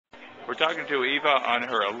We're talking to Eva on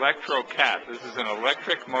her Electro Cat. This is an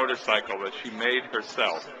electric motorcycle that she made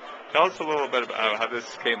herself. Tell us a little bit about how this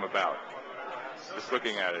came about. Just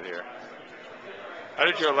looking at it here. How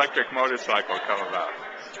did your electric motorcycle come about?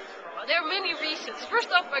 There are many reasons. First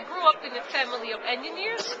off, I grew up in a family of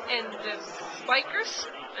engineers and bikers,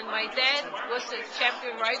 and my dad was a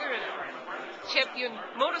champion rider and a champion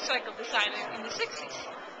motorcycle designer in the 60s,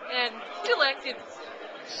 and still active.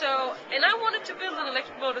 So, and I wanted to build an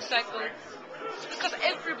electric motorcycle because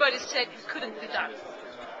everybody said it couldn't be done.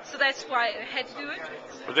 So that's why I had to do it.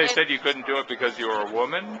 Well, they said you couldn't do it because you were a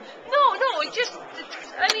woman? No, just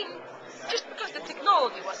because the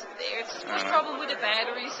technology wasn't there. It was a problem with the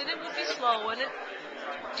batteries, and it would be slow, and it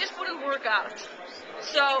just wouldn't work out.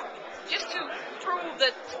 So, just to prove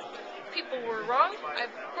that people were wrong, I,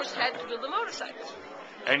 of course, had to build a motorcycle.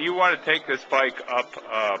 And you want to take this bike up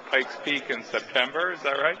Pikes Peak in September, is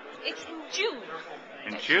that right? It's in June.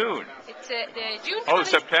 In June? It's June 20th. Oh,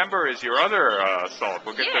 September is your other assault.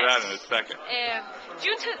 We'll get to that in a second.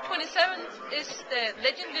 June 27th is the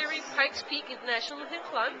legendary Pikes Peak International Hill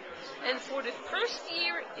Climb. And for the first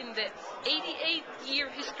year in the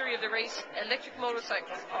 88-year history of the race, electric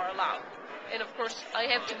motorcycles are allowed. And of course, I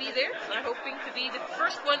have to be there. I'm hoping to be the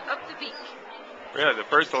first one up the peak. Really, the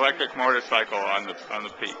first electric motorcycle on the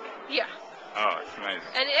peak. Yeah. Oh, it's amazing.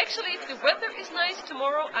 And actually, if the weather is nice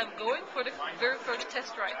tomorrow, I'm going for the very first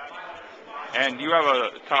test ride. And you have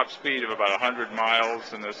a top speed of about 100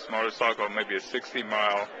 miles in this motorcycle, maybe a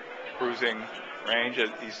 60-mile cruising range.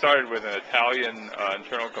 You started with an Italian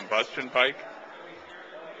internal combustion bike.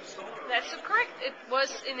 That's correct. It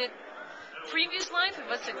was in a previous life. It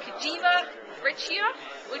was a Cagiva Breccia,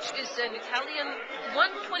 which is an Italian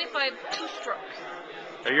 125 two-stroke.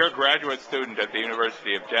 Now, you're a graduate student at the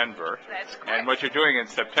University of Denver. That's correct. And what you're doing in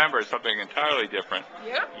September is something entirely different.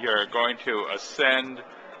 Yeah. You're going to ascend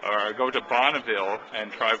or go to Bonneville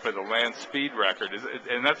and try for the land speed record.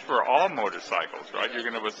 And that's for all motorcycles, right? You're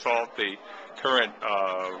going to assault the current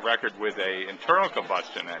record with an internal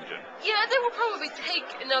combustion engine. Yeah, that will probably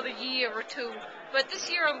take another year or two. But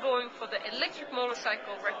this year I'm going for the electric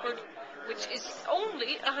motorcycle record, which is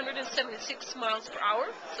only 176 miles per hour.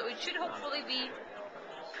 So it should hopefully be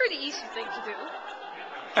pretty easy thing to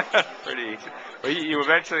do. Pretty easy. Well, you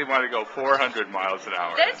eventually want to go 400 miles an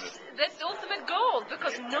hour. That's the ultimate goal,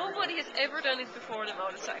 because nobody has ever done it before on a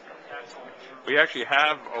motorcycle. We actually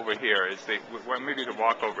have over here, maybe to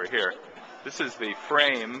walk over here, this is the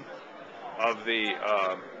frame of the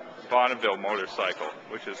Bonneville motorcycle,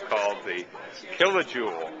 which is called the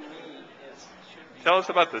Kilojoule. Tell us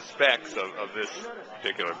about the specs of this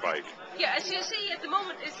particular bike. Yeah, as you see, at the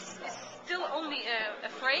moment it's still only a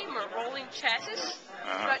frame or rolling chassis,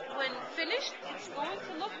 but when finished, it's going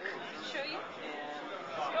to look, show you,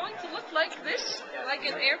 it's going to look like this, like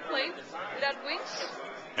an airplane without wings.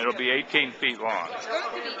 It'll be 18 feet long. It's going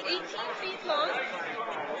to be 18 feet long,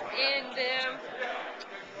 and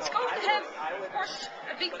it's going to have, of course,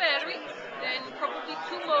 a big battery and probably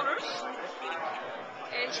 2 motors.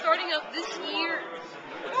 And starting up this year,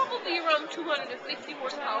 probably around 250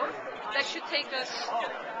 horsepower. That should take us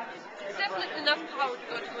definitely enough power to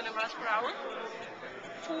go 200 miles per hour.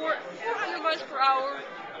 For 400 miles per hour,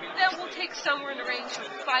 that will take somewhere in the range of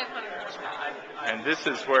 500 horsepower. And this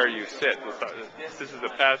is where you sit. This is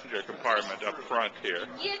the passenger compartment up front here.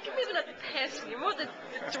 Yeah, maybe not the passenger, more the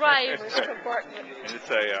driver's compartment. And it's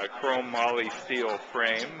a chrome moly steel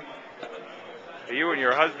frame. You and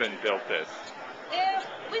your husband built this.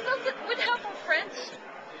 We built it with help of friends.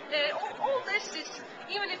 All this is,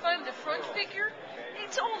 even if I'm the front figure,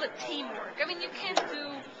 it's all the teamwork. I mean, you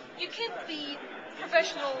can't be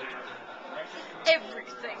professional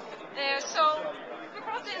everything. So we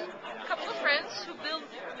brought in a couple of friends who build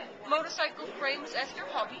motorcycle frames as their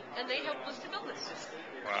hobby, and they helped us to build this.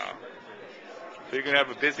 Wow. So you're going to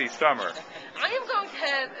have a busy summer. I am going to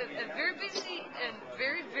have a very busy and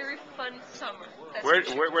very, very fun summer. Where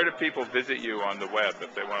do people visit you on the web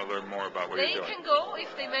if they want to learn more about what you're doing? They can go,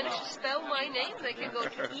 if they manage to spell my name, they can go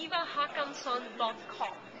to Eva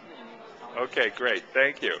Håkansson.com. Okay, great.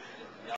 Thank you.